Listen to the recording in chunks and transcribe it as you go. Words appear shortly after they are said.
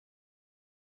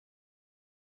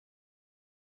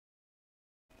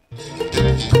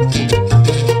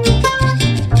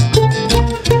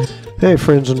Hey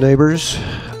friends and neighbors,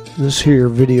 this here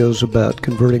video's about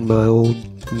converting my old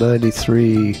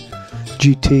 93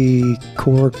 GT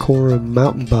Karakorum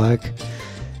mountain bike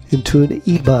into an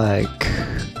e-bike,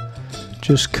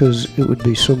 just because it would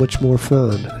be so much more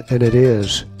fun, and it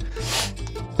is.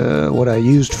 What I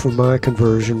used for my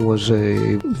conversion was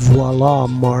a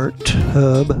Voilamart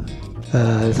hub.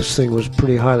 This thing was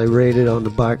pretty highly rated on the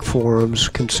bike forums,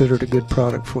 considered a good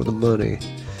product for the money.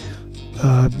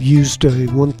 Used a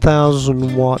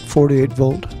 1000 watt 48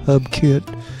 volt hub kit.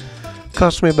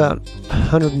 Cost me about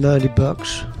 190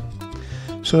 bucks.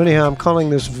 So anyhow, I'm calling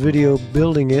this video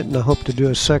building it, and I hope to do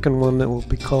a second one that will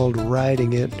be called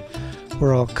riding it,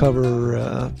 where I'll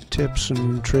cover tips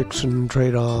and tricks and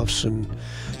trade-offs and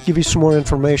give you some more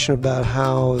information about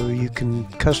how you can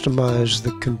customize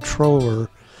the controller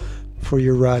for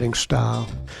your riding style.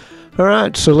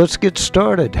 Alright, so let's get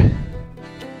started.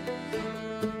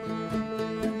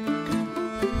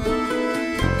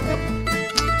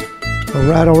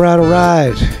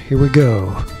 Alright, here we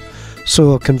go.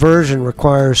 So a conversion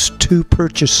requires two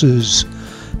purchases,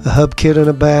 a hub kit and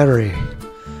a battery.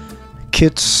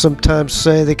 Kits sometimes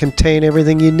say they contain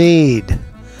everything you need.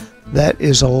 That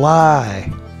is a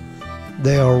lie.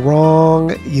 They are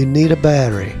wrong. You need a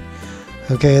battery.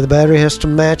 Okay, the battery has to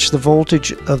match the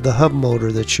voltage of the hub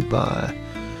motor that you buy.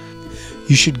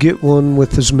 You should get one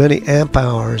with as many amp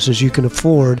hours as you can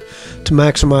afford to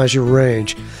maximize your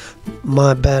range.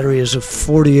 My battery is a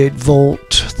 48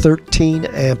 volt 13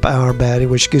 amp hour battery,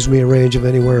 which gives me a range of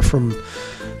anywhere from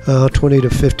 20 to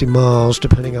 50 miles,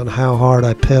 depending on how hard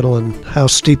I pedal and how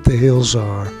steep the hills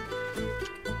are.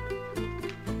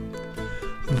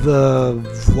 The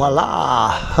Voila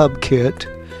hub kit,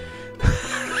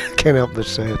 can't help but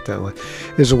say it that way,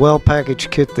 is a well-packaged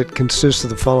kit that consists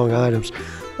of the following items: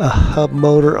 a hub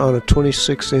motor on a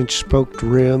 26-inch spoked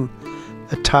rim,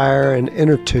 a tire and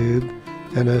inner tube,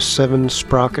 and a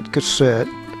 7-sprocket cassette,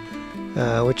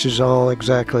 which is all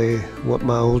exactly what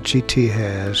my old GT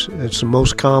has. It's the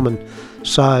most common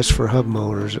size for hub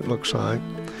motors, it looks like.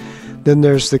 Then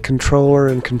there's the controller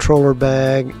and controller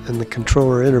bag and the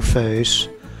controller interface,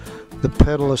 the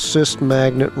pedal assist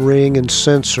magnet ring and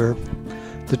sensor,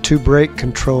 the two brake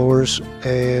controllers,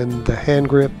 and the hand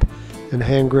grip and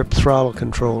hand grip throttle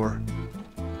controller.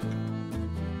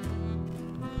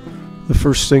 The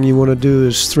first thing you want to do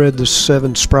is thread the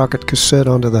 7-sprocket cassette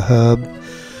onto the hub,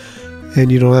 and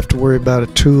you don't have to worry about a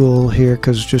tool here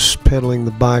because just pedaling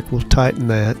the bike will tighten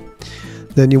that.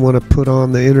 Then you want to put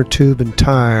on the inner tube and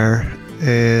tire,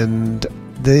 and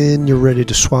then you're ready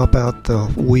to swap out the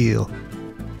wheel.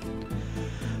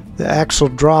 The axle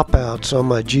dropouts on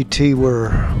my GT were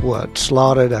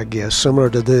slotted, I guess, similar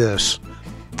to this,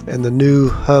 and the new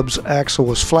hub's axle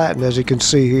was flattened, as you can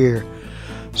see here.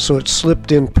 So it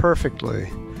slipped in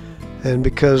perfectly, and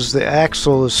because the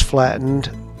axle is flattened,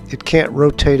 it can't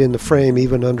rotate in the frame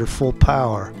even under full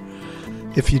power.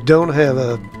 If you don't have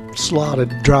a slotted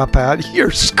dropout,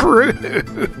 you're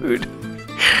screwed.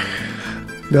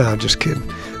 No, I'm just kidding.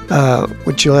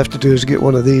 What you'll have to do is get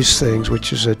one of these things,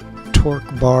 which is a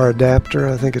torque bar adapter,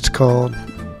 I think it's called.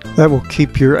 That will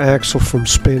keep your axle from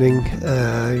spinning.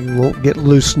 You won't get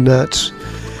loose nuts.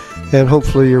 And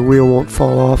hopefully your wheel won't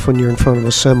fall off when you're in front of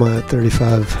a semi at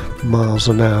 35 miles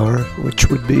an hour, which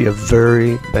would be a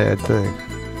very bad thing.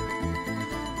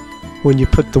 When you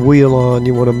put the wheel on,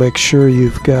 you want to make sure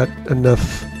you've got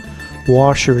enough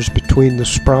washers between the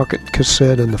sprocket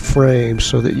cassette and the frame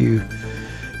so that you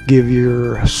give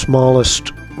your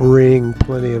smallest ring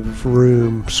plenty of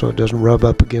room so it doesn't rub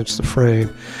up against the frame.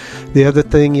 The other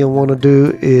thing you'll want to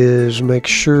do is make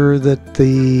sure that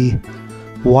the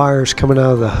wires coming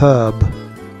out of the hub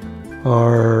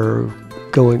are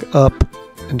going up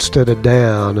instead of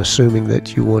down, assuming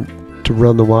that you want to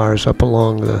run the wires up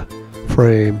along the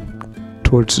frame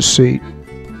towards the seat.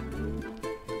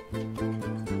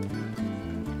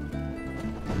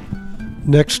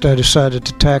 Next, I decided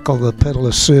to tackle the pedal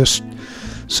assist,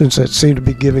 since that seemed to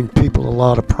be giving people a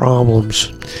lot of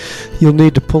problems. You'll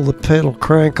need to pull the pedal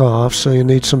crank off, so you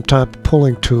need some type of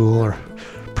pulling tool, or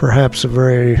perhaps a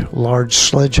very large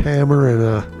sledgehammer and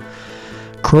a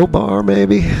crowbar,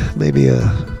 maybe a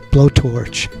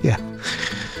blowtorch. Yeah.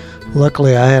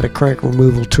 Luckily, I had a crank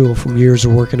removal tool from years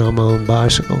of working on my own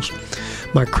bicycles.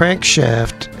 My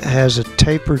crankshaft has a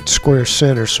tapered square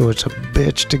center, so it's a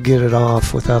bitch to get it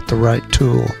off without the right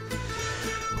tool.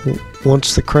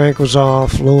 Once the crank was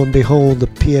off, lo and behold, the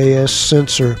PAS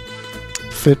sensor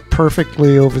fit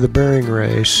perfectly over the bearing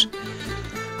race.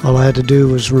 All I had to do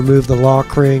was remove the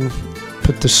lock ring,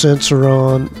 put the sensor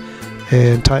on,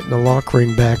 and tighten the lock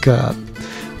ring back up.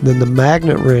 Then the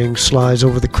magnet ring slides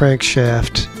over the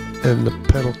crankshaft and the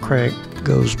pedal crank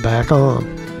goes back on.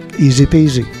 Easy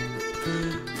peasy.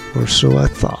 Or so I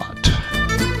thought.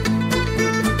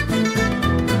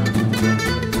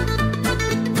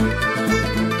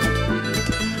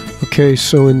 Okay,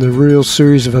 so in the real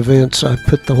series of events, I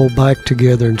put the whole bike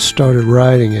together and started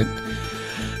riding it.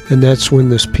 And that's when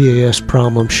this PAS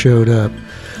problem showed up.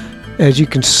 As you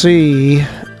can see,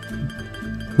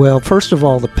 well, first of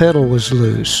all, the pedal was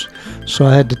loose. So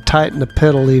I had to tighten the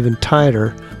pedal even tighter,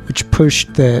 which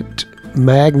pushed that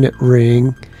magnet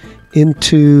ring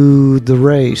into the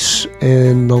race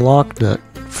and the lock nut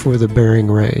for the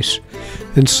bearing race.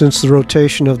 And since the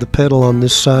rotation of the pedal on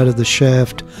this side of the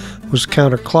shaft was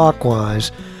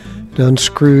counterclockwise, it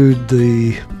unscrewed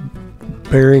the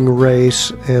bearing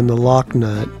race and the lock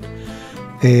nut,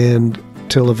 and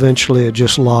till eventually it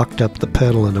just locked up the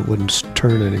pedal and it wouldn't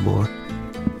turn anymore.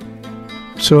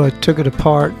 So I took it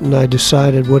apart and I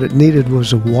decided what it needed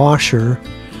was a washer.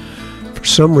 For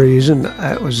some reason,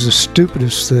 that was the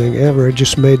stupidest thing ever. It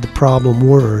just made the problem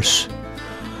worse.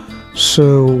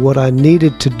 So what I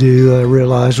needed to do, I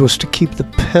realized, was to keep the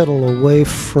pedal away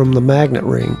from the magnet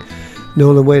ring. The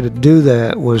only way to do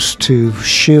that was to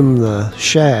shim the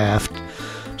shaft.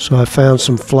 So I found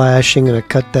some flashing and I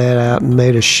cut that out and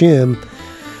made a shim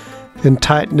and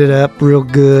tightened it up real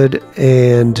good.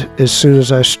 And as soon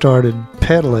as I started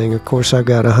pedaling, of course I've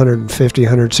got 150,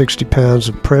 160 pounds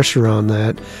of pressure on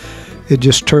that. It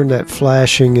just turned that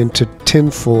flashing into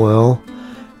tinfoil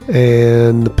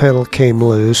and the pedal came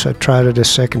loose. I tried it a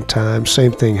second time,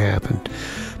 same thing happened.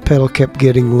 Pedal kept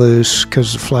getting loose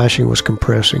because the flashing was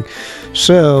compressing.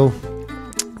 So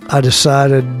I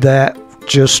decided that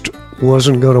just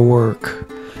wasn't going to work.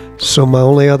 So my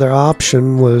only other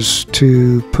option was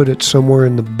to put it somewhere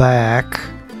in the back.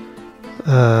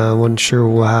 I wasn't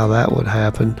sure how that would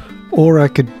happen. Or I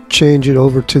could change it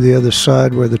over to the other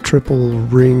side where the triple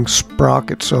ring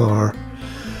sprockets are.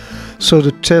 So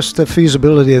to test the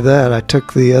feasibility of that, I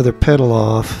took the other pedal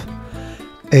off,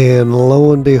 and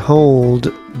lo and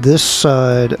behold, this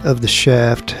side of the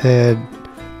shaft had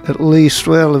at least,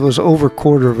 well, it was over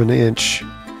 1/4 of an inch,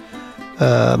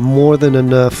 more than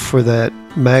enough for that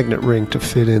magnet ring to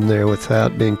fit in there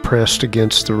without being pressed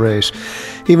against the race.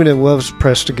 Even if it was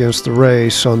pressed against the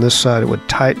race, on this side it would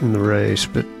tighten the race,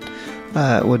 but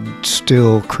it would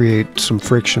still create some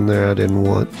friction there I didn't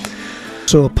want.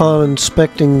 So upon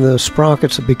inspecting the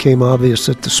sprockets, it became obvious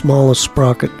that the smallest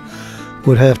sprocket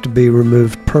would have to be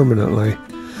removed permanently.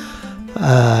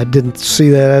 I didn't see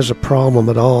that as a problem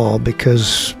at all,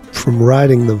 because from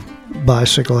riding the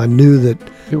bicycle I knew that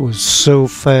it was so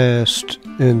fast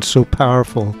and so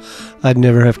powerful I'd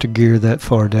never have to gear that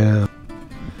far down.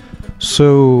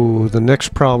 So the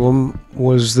next problem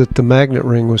was that the magnet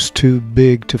ring was too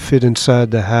big to fit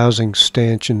inside the housing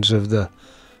stanchions of the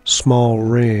small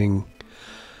ring.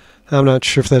 I'm not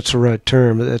sure if that's the right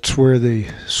term, but that's where the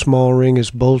small ring is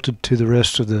bolted to the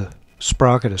rest of the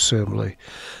sprocket assembly.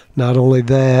 Not only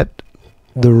that,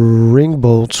 the ring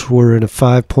bolts were in a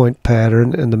 5-point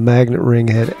pattern and the magnet ring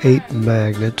had 8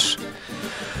 magnets.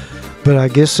 But I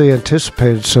guess they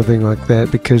anticipated something like that,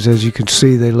 because as you can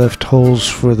see, they left holes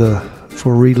for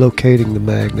relocating the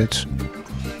magnets.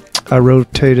 I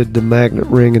rotated the magnet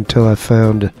ring until I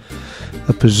found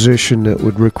a position that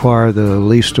would require the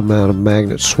least amount of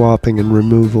magnet swapping and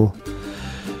removal.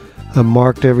 I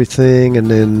marked everything and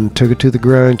then took it to the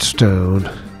grindstone.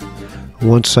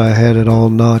 Once I had it all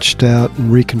notched out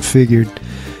and reconfigured,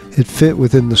 it fit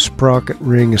within the sprocket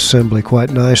ring assembly quite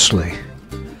nicely.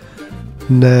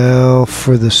 Now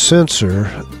for the sensor,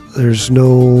 there's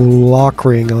no lock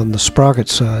ring on the sprocket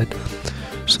side,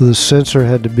 so the sensor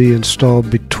had to be installed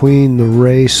between the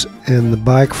race and the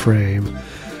bike frame,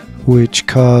 which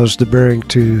caused the bearing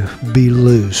to be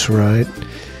loose, right?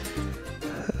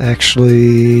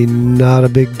 Actually, not a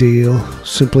big deal.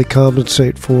 Simply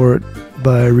compensate for it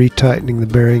by retightening the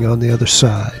bearing on the other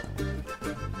side.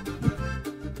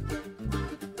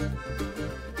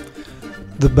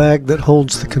 The bag that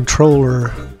holds the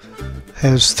controller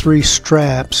has 3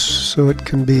 straps, so it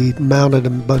can be mounted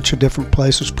in a bunch of different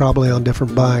places, probably on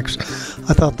different bikes.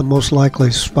 I thought the most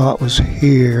likely spot was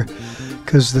here,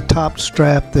 because the top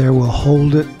strap there will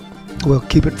hold it, will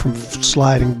keep it from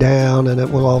sliding down, and it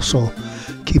will also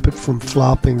keep it from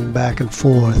flopping back and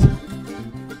forth.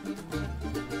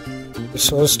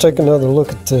 So let's take another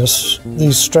look at this.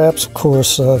 These straps, of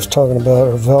course, I was talking about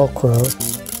are Velcro,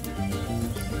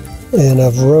 and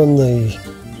I've run the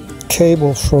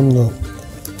cable from the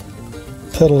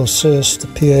pedal assist, the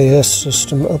PAS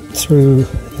system, up through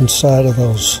inside of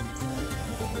those.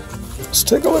 Let's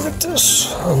take a look at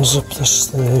this. Unzip this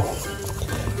thing.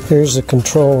 Here's the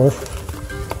controller.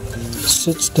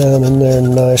 Sits down in there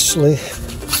nicely.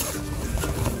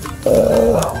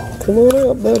 Come on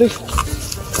out, buddy.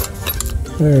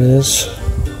 There it is.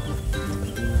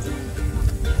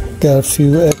 Got a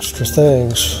few extra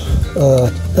things.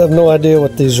 I have no idea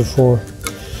what these are for,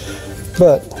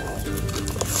 but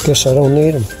guess I don't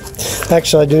need them.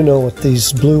 Actually, I do know what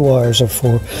these blue wires are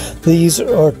for. These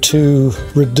are to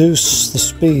reduce the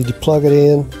speed. You plug it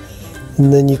in,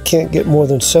 and then you can't get more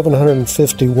than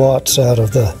 750 watts out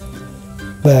of the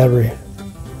battery.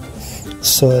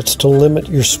 So it's to limit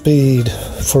your speed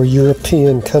for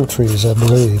European countries, I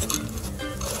believe.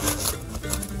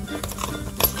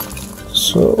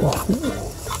 So,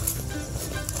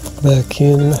 back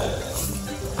in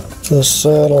the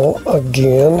saddle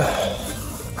again.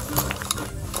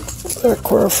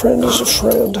 Back where a friend is a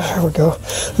friend. There we go.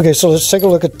 Okay, so let's take a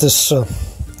look at this.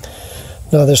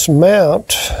 Now this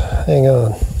mount, hang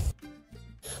on.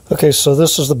 Okay, so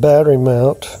this is the battery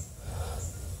mount.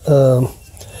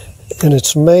 And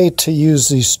it's made to use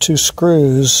these two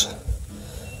screws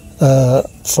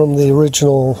from the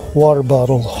original water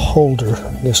bottle holder.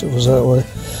 I guess it was that way.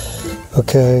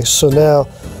 Okay, so now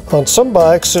on some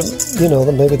bikes, you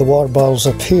know, maybe the water bottle's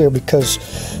up here because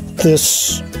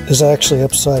this is actually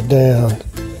upside down.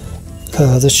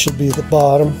 This should be at the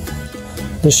bottom.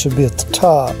 This should be at the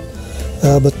top.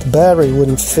 But the battery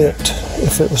wouldn't fit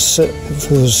if it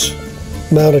was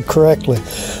mounted correctly.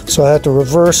 So I had to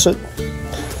reverse it.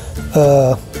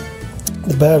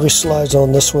 The battery slides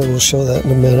on this way. We'll show that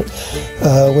in a minute.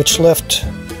 Which left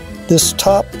this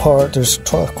top part. There's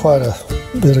quite a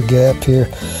bit of gap here,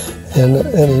 and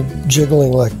any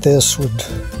jiggling like this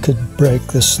could break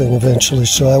this thing eventually.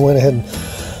 So I went ahead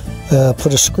and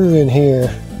put a screw in here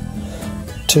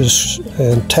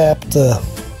and tap the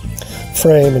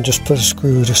frame and just put a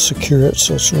screw to secure it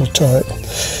so it's real tight.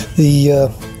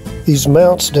 These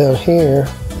mounts down here,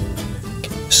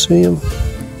 can you see them?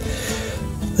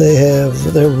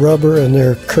 They're rubber and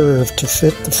they're curved to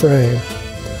fit the frame.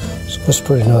 So that's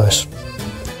pretty nice.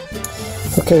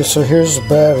 Okay, so here's the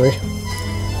battery.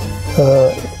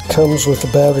 It comes with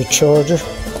a battery charger.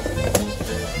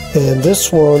 And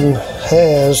this one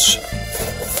has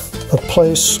a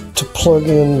place to plug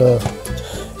in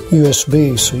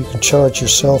USB so you can charge your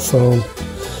cell phone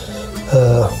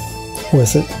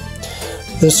with it.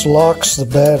 This locks the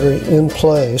battery in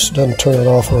place, doesn't turn it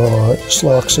off or on, it just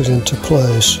locks it into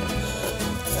place.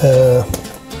 So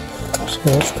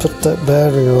let's put that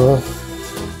battery on,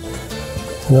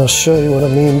 and I'll show you what I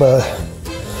mean by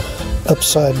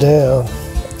upside down.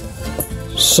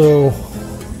 So,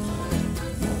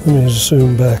 let me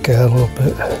zoom back out a little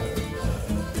bit.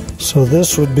 So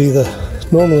this would be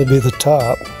normally be the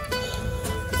top.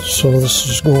 So this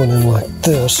is going in like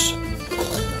this.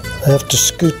 I have to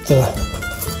scoot the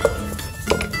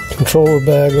controller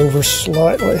bag over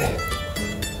slightly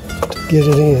to get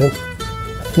it in.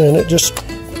 Then it just,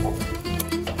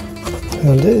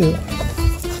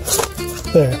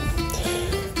 there.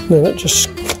 Then it just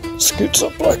scoots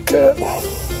up like that.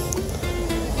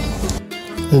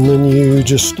 And then you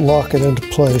just lock it into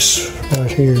place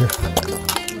right here.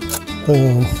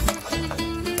 Boom.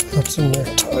 That's in there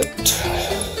tight.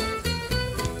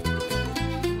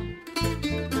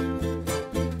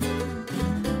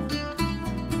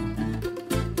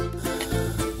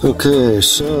 Okay,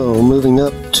 so moving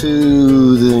up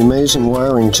to the amazing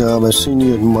wiring job I've seen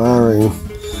you admiring.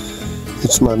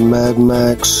 It's my Mad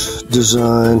Max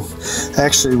design.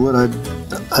 Actually, what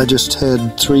I just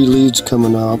had 3 leads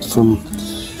coming out from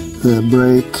the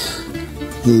brake,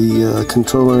 the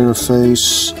controller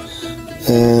interface,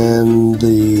 and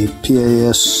the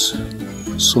PAS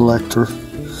selector.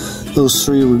 Those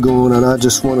 3 were going, and I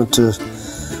just wanted to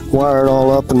wire it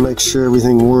all up and make sure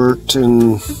everything worked.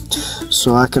 And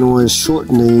so I can always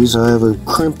shorten these. I have a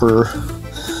crimper,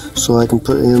 so I can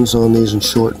put ends on these and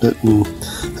shorten it. And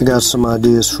I got some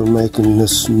ideas for making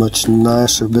this much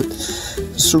nicer, but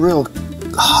it's a real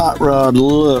hot rod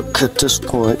look at this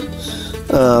point.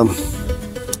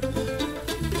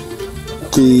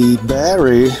 The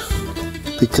battery,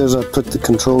 because I put the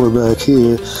controller back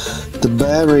here, the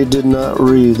battery did not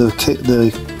read, the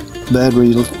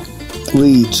battery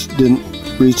leads didn't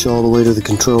reach all the way to the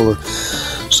controller.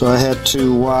 So I had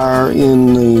to wire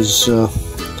in these,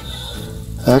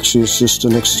 actually it's just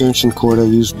an extension cord. I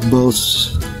used both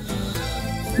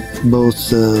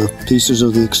pieces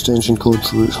of the extension cord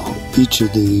for each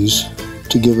of these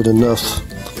to give it enough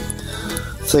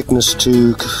thickness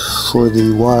for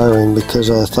the wiring, because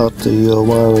I thought the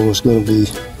wiring was going to be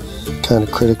kind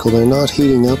of critical. They're not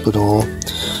heating up at all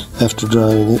after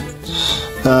driving it.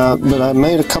 But I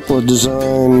made a couple of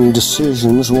design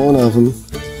decisions. One of them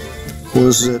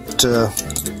was that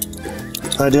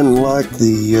I didn't like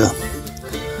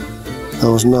I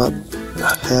was not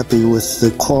happy with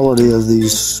the quality of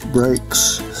these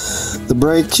brakes. The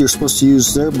brake, you're supposed to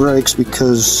use their brakes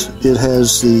because it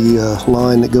has the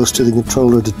line that goes to the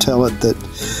controller to tell it that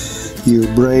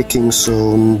you're braking,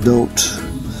 so don't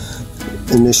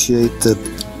initiate the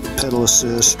pedal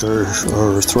assist or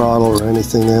throttle or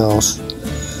anything else.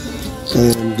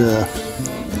 And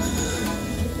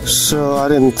so I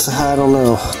don't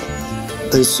know,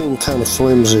 they seem kind of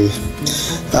flimsy.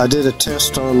 I did a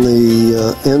test on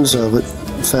the ends of it,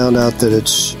 found out that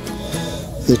it's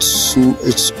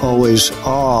always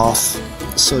off,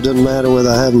 so it doesn't matter whether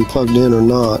I have them plugged in or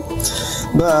not.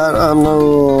 But I'm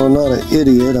not an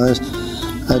idiot.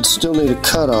 I'd still need a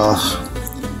cutoff,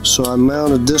 so I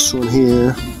mounted this one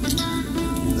here.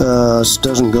 It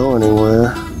doesn't go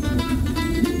anywhere,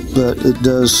 but it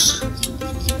does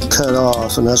cut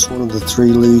off, and that's one of the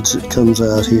 3 leads that comes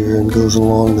out here and goes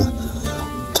along the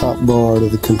top bar to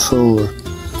the controller.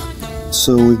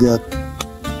 So we got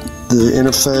the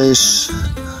interface,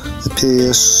 the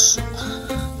PAS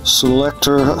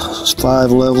selector,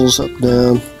 5 levels up,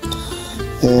 down,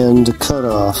 and the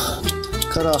cutoff.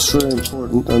 Cutoff's very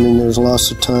important. I mean, there's lots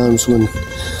of times when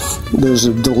there's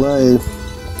a delay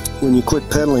when you quit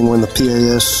pedaling, when the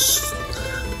PAS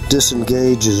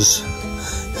disengages,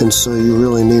 and so you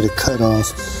really need a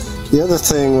cutoff. The other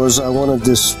thing was I wanted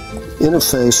this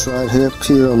interface right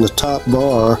here on the top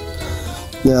bar.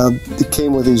 Now, it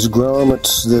came with these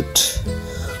grommets that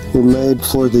were made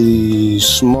for the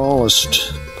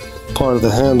smallest part of the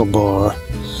handlebar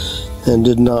and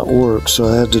did not work, so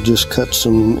I had to just cut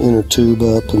some inner tube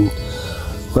up and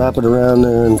wrap it around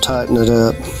there and tighten it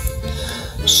up.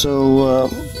 So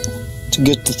to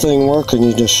get the thing working,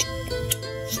 you just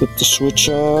flip the switch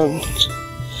on,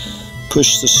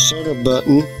 push the center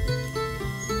button,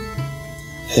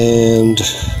 and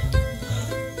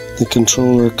the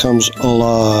controller comes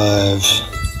alive.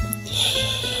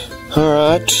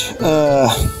 Alright,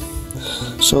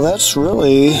 so that's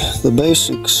really the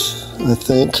basics, I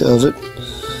think, of it.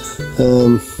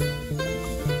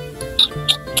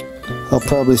 I'll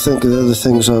probably think of other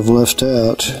things I've left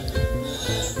out,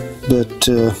 but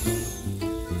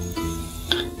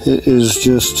it is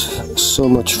just so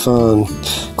much fun.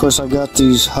 Of course, I've got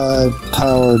these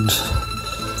high-powered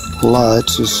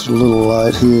lights, this little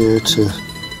light here to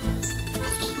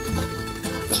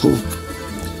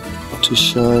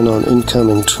shine on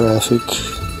incoming traffic,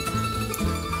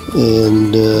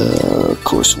 and of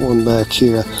course one back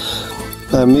here.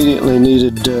 I immediately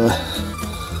needed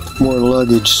more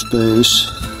luggage space,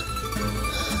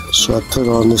 so I put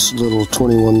on this little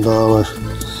 $21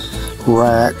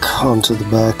 rack onto the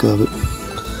back of it,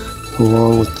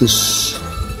 along with this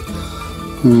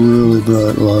really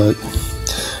bright light.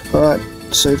 Alright,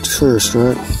 safety first,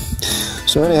 right?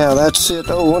 So anyhow, that's it.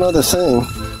 Oh, one other thing.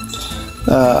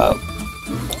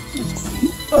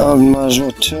 I might as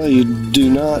well tell you, do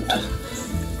not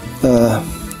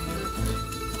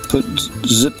put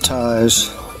zip ties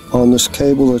on this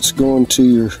cable that's going to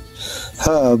your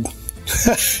hub.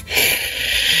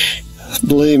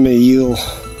 Believe me, you'll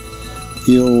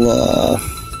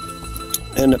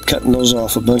end up cutting those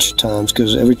off a bunch of times,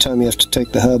 because every time you have to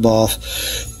take the hub off,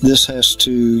 you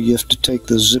have to take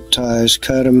the zip ties,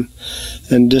 cut them,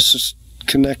 and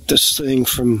disconnect this thing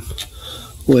from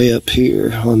way up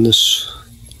here on this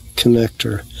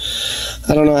connector.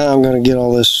 I don't know how I'm going to get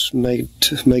all this make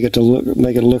it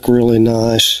look really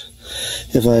nice.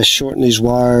 If I shorten these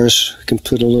wires, I can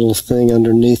put a little thing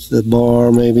underneath the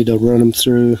bar maybe to run them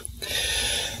through.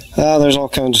 There's all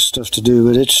kinds of stuff to do,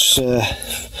 but it's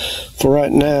for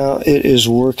right now it is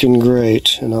working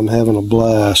great, and I'm having a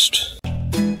blast.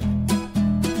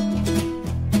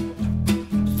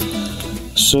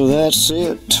 So that's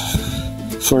it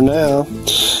for now.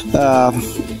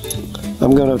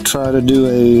 I'm going to try to do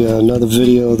another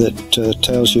video that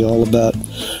tells you all about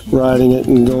riding it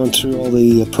and going through all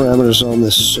the parameters on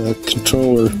this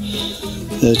controller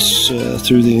that's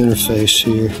through the interface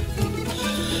here.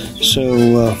 So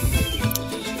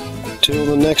till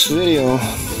the next video,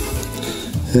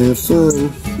 have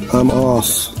fun. I'm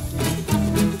off.